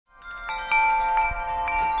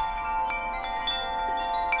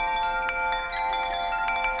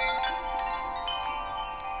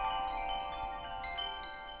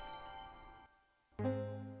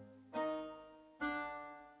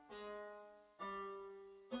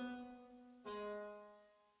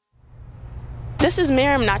This is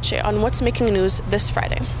Miriam Nache on What's Making News this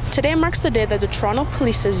Friday. Today marks the day that the Toronto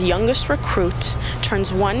Police's youngest recruit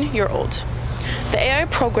turns 1 year old. The AI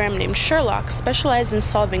program named Sherlock specializes in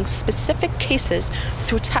solving specific cases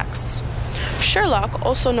through texts. Sherlock,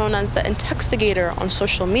 also known as the InTEXTigator on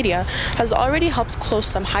social media, has already helped close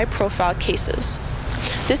some high-profile cases.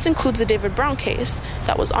 This includes the David Brown case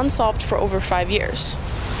that was unsolved for over 5 years,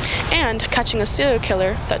 and catching a serial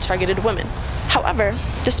killer that targeted women. However,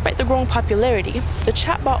 despite the growing popularity, the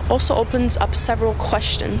chatbot also opens up several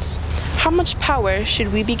questions. How much power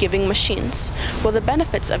should we be giving machines? Will the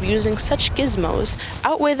benefits of using such gizmos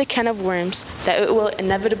outweigh the can of worms that it will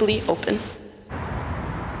inevitably open?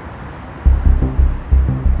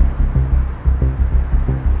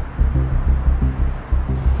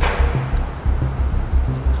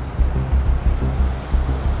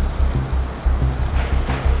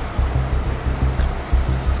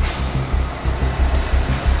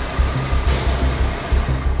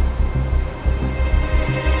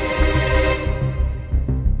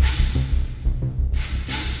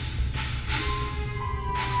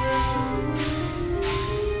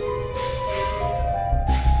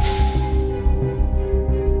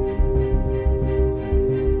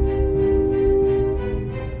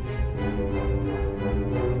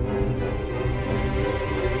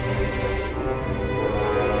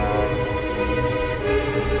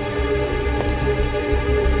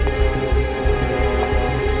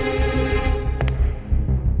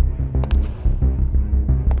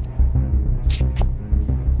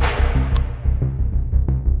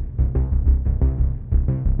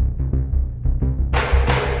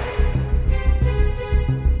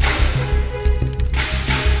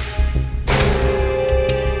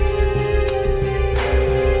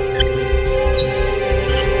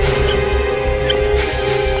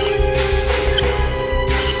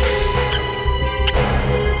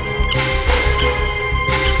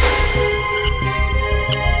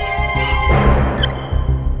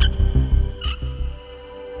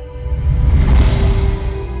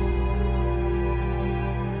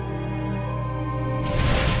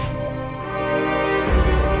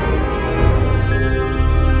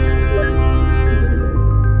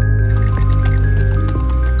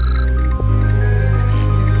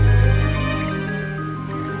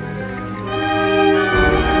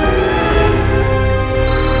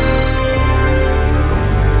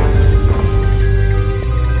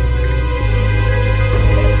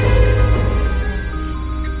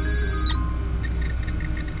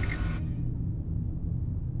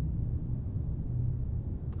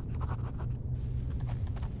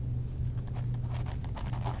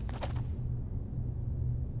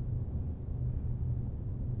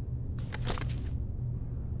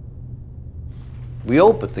 We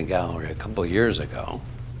opened the gallery a couple of years ago.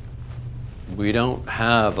 We don't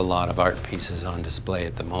have a lot of art pieces on display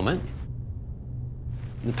at the moment.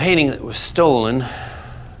 The painting that was stolen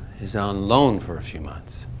is on loan for a few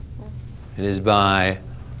months. It is by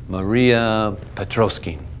Maria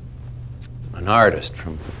Petroskin, an artist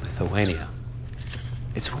from Lithuania.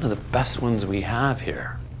 It's one of the best ones we have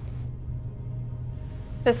here.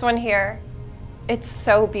 This one here, it's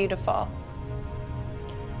so beautiful.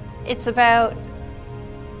 It's about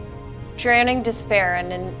drowning despair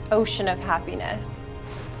in an ocean of happiness.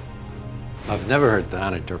 I've never heard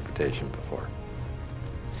that interpretation before.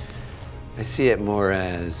 I see it more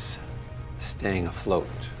as staying afloat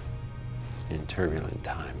in turbulent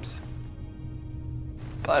times.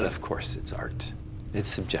 But of course it's art. It's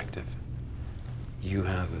subjective. You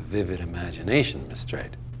have a vivid imagination, Miss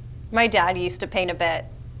Strade. My dad used to paint a bit.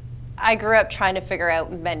 I grew up trying to figure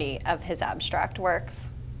out many of his abstract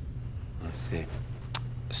works. I see.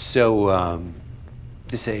 So,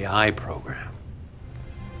 this AI program,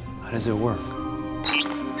 how does it work?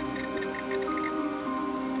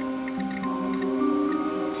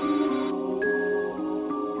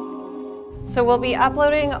 So we'll be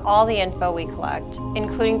uploading all the info we collect,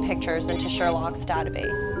 including pictures, into Sherlock's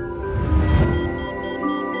database.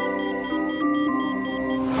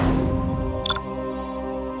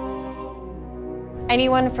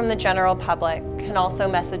 Anyone from the general public can also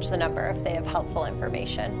message the number if they have helpful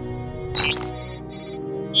information.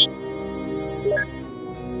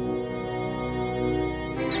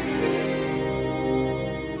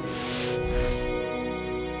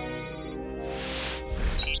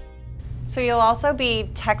 So you'll also be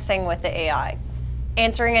texting with the AI,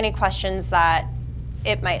 answering any questions that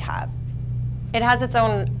it might have. It has its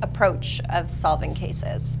own approach of solving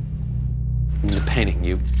cases. The painting,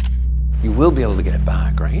 you will be able to get it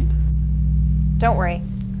back, right? Don't worry.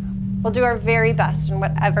 We'll do our very best in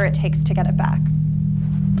whatever it takes to get it back.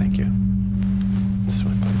 Thank you. This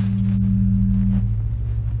way, please.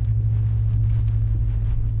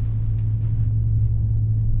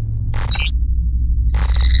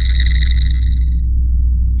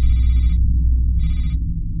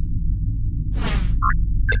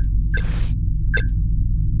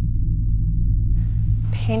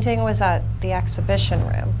 painting was at the exhibition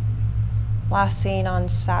room. Last seen on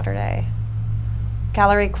Saturday.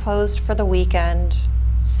 Gallery closed for the weekend.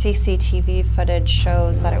 CCTV footage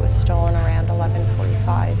shows that it was stolen around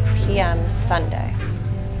 11:45 p.m. Sunday.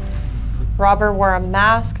 Robber wore a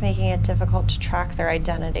mask, making it difficult to track their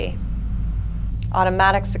identity.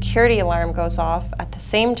 Automatic security alarm goes off at the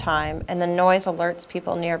same time, and the noise alerts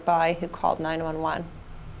people nearby who called 911.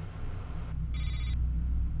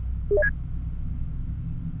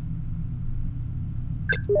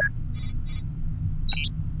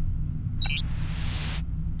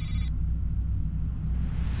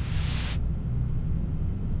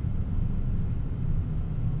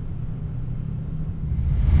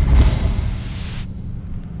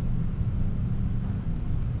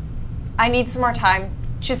 I need some more time.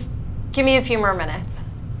 Just give me a few more minutes.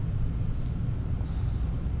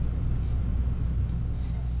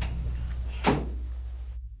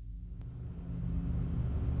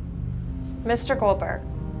 Mr. Goldberg,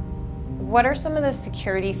 what are some of the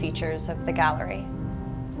security features of the gallery?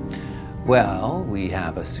 Well, we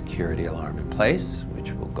have a security alarm in place,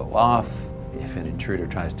 which will go off if an intruder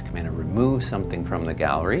tries to come in and remove something from the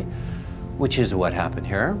gallery, which is what happened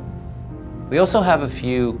here. We also have a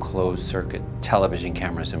few closed-circuit television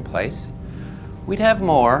cameras in place. We'd have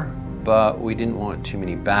more, but we didn't want too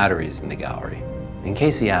many batteries in the gallery, in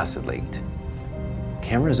case the acid leaked.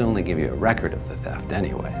 Cameras only give you a record of the theft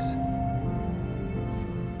anyways.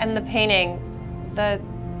 And the painting, the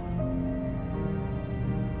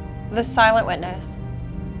silent witness,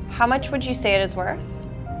 how much would you say it is worth?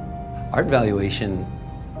 Art valuation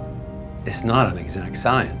is not an exact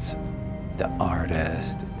science. The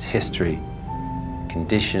artist, its history,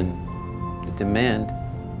 condition, the demand,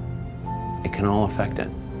 it can all affect it.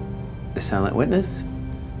 The silent witness?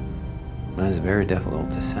 That is very difficult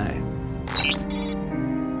to say.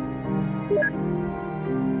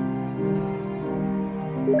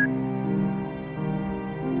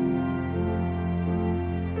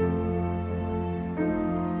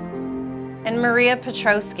 And Maria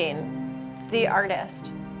Petroskin, the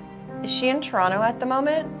artist, is she in Toronto at the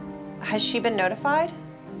moment? Has she been notified?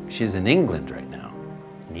 She's in England right now.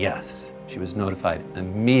 Yes, she was notified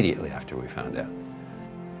immediately after we found out.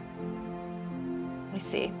 I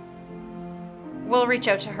see. We'll reach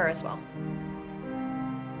out to her as well.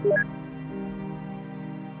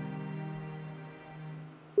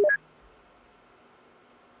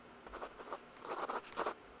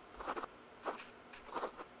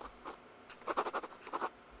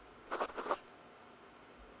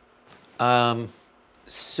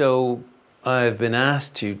 So I've been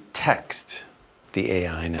asked to text the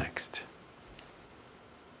AI next.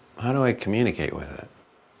 How do I communicate with it?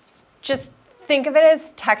 Just think of it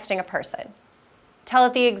as texting a person. Tell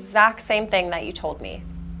it the exact same thing that you told me.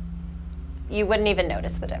 You wouldn't even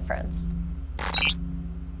notice the difference.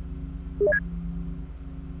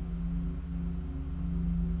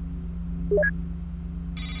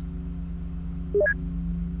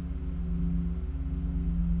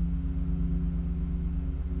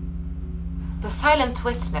 The silent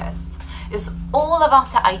witness is all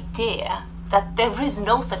about the idea that there is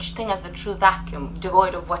no such thing as a true vacuum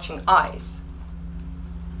devoid of watching eyes.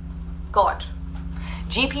 God,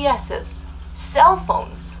 GPSs, cell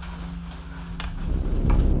phones,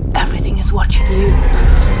 everything is watching you.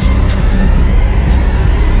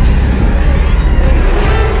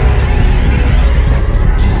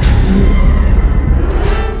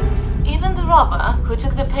 Even the robber who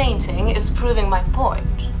took the painting is proving my point.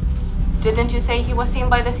 Didn't you say he was seen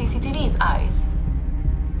by the CCTV's eyes?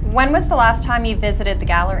 When was the last time you visited the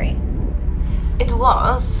gallery? It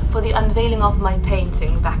was for the unveiling of my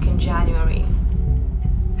painting back in January.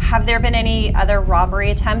 Have there been any other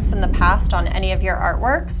robbery attempts in the past on any of your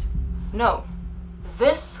artworks? No.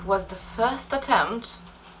 This was the first attempt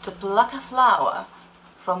to pluck a flower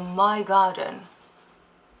from my garden.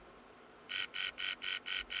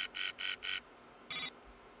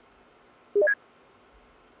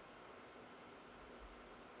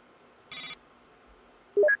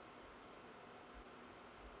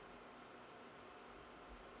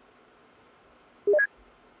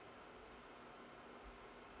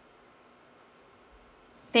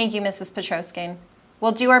 Thank you, Mrs. Petroskin.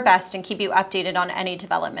 We'll do our best and keep you updated on any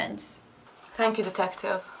developments. Thank you,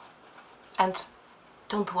 Detective. And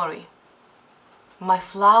don't worry. My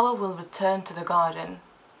flower will return to the garden.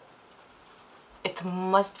 It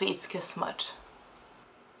must be its kismet.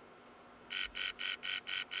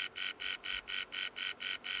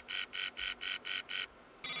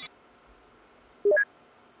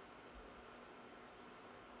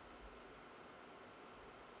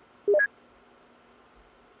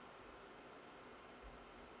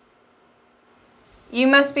 You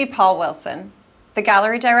must be Paul Wilson, the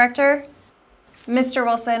gallery director. Mr.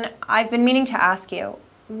 Wilson, I've been meaning to ask you,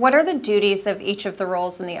 what are the duties of each of the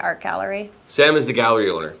roles in the art gallery? Sam is the gallery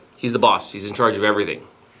owner. He's the boss. He's in charge of everything.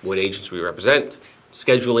 What agents we represent,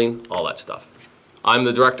 scheduling, all that stuff. I'm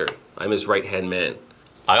the director. I'm his right-hand man.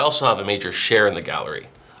 I also have a major share in the gallery.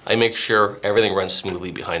 I make sure everything runs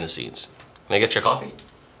smoothly behind the scenes. Can I get you a coffee?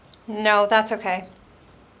 No, that's okay.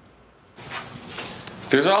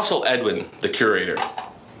 There's also Edwin, the curator.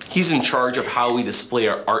 He's in charge of how we display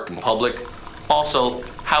our art in public, also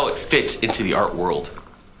how it fits into the art world.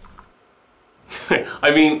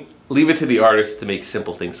 I mean, leave it to the artists to make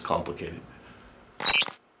simple things complicated.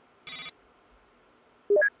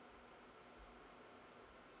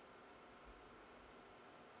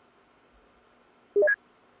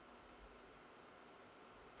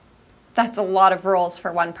 That's a lot of roles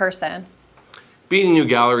for one person. Being a new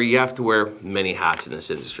gallery, you have to wear many hats in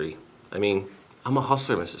this industry. I mean, I'm a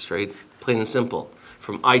hustler, Mrs. Strade, plain and simple.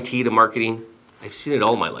 From IT to marketing, I've seen it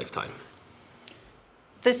all my lifetime.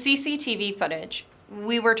 The CCTV footage,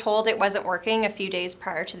 we were told it wasn't working a few days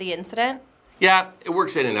prior to the incident. Yeah, it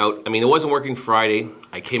works in and out. I mean, it wasn't working Friday.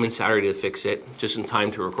 I came in Saturday to fix it, just in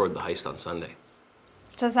time to record the heist on Sunday.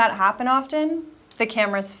 Does that happen often? The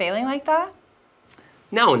camera's failing like that?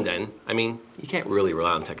 Now and then. I mean, you can't really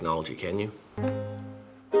rely on technology, can you?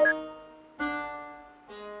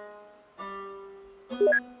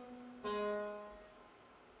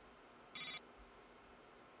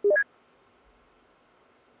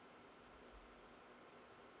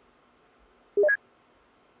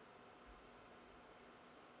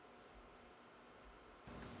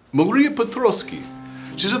 Maria Petrovsky.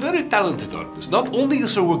 She's a very talented artist. Not only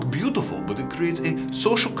is her work beautiful, but it creates a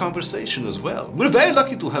social conversation as well. We're very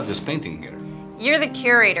lucky to have this painting here. You're the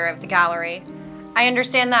curator of the gallery. I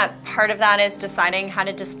understand that part of that is deciding how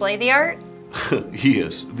to display the art?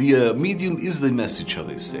 Yes, the medium is the message,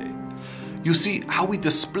 shall I say. You see, how we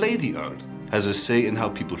display the art has a say in how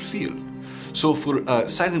people feel. So for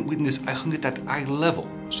Silent Witness, I hung it at eye level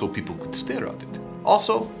so people could stare at it.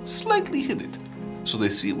 Also, slightly hid it, so they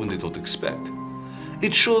see it when they don't expect.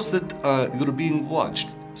 It shows that you're being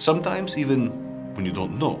watched, sometimes even when you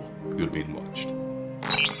don't know you're being watched.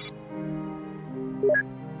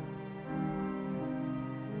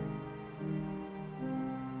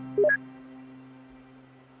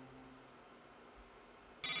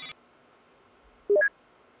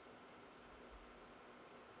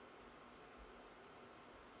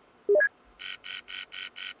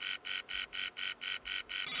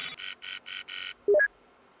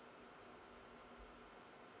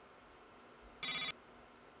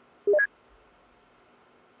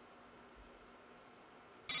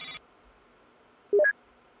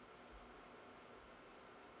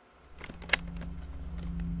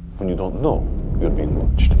 When you don't know you're being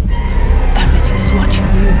watched. Everything is watching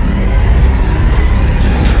you.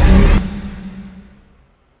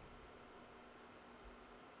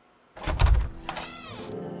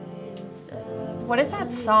 What is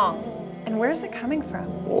that song? And where's it coming from?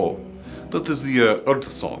 Oh, that is the Earth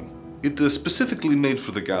song. It is specifically made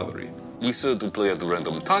for the gallery. We said to play at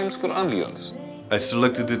random times for ambience. I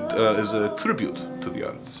selected it as a tribute to the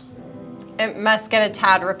arts. It must get a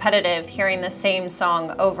tad repetitive hearing the same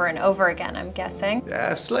song over and over again, I'm guessing.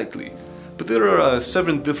 Yeah, slightly. But there are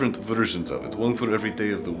 7 different versions of it, one for every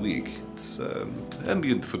day of the week. It's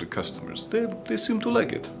ambient for the customers. They seem to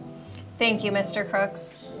like it. Thank you, Mr.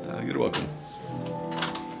 Crooks. You're welcome.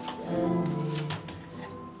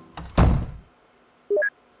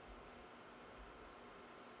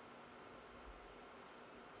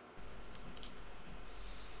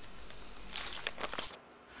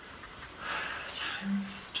 Time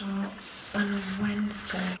stops on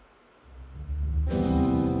Wednesday.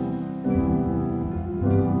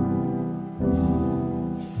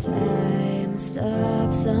 Time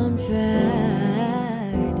stops on Friday.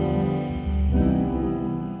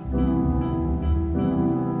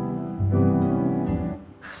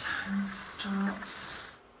 Time stops.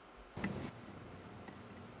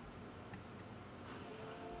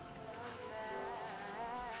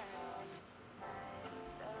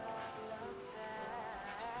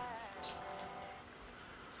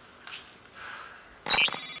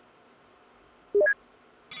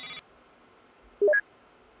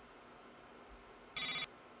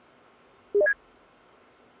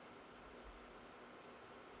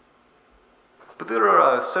 But there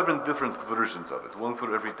are 7 different versions of it, one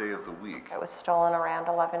for every day of the week. It was stolen around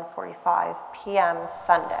 11:45 p.m.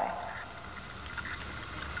 Sunday.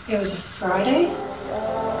 It was a Friday?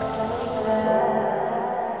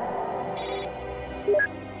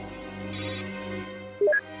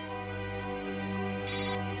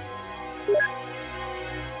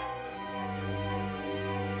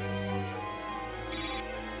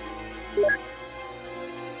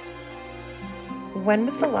 When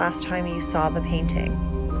was the last time you saw the painting?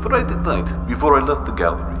 Friday night, before I left the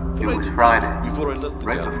gallery. It was Friday, Before I left the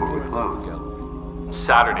right gallery. before we closed.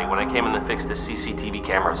 Saturday, when I came in to fix the CCTV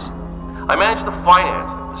cameras. I managed the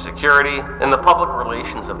finance, the security, and the public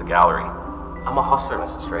relations of the gallery. I'm a hustler,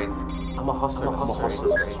 Mrs. Strade. I'm a hustler, Mrs.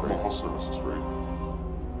 Strade.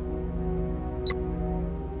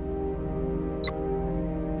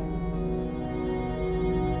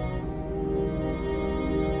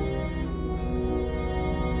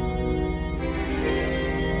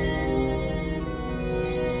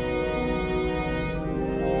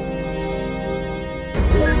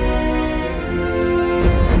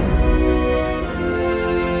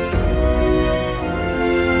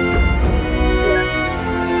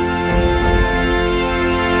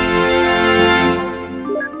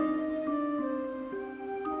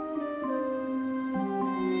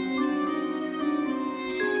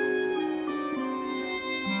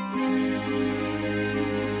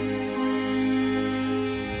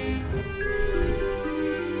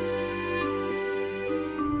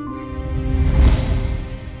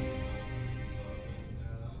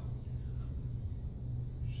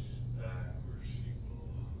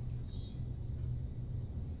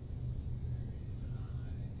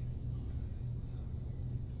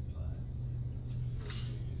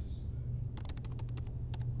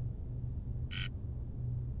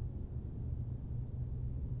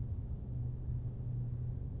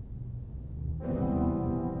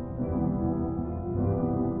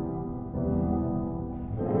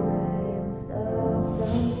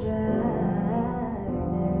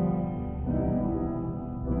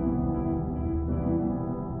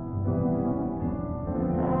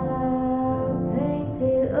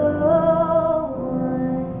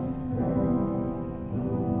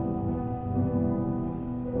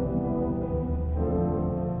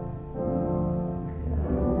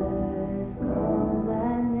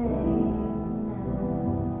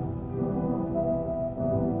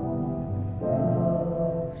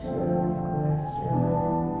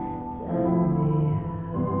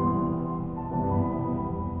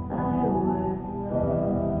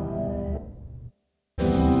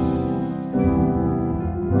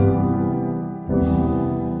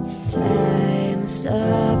 Time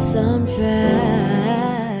stops on Friday.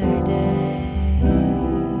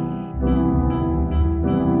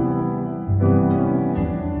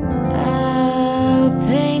 I'll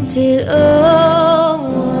paint it all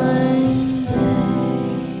one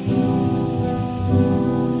day.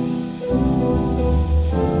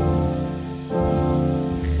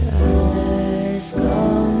 Colors go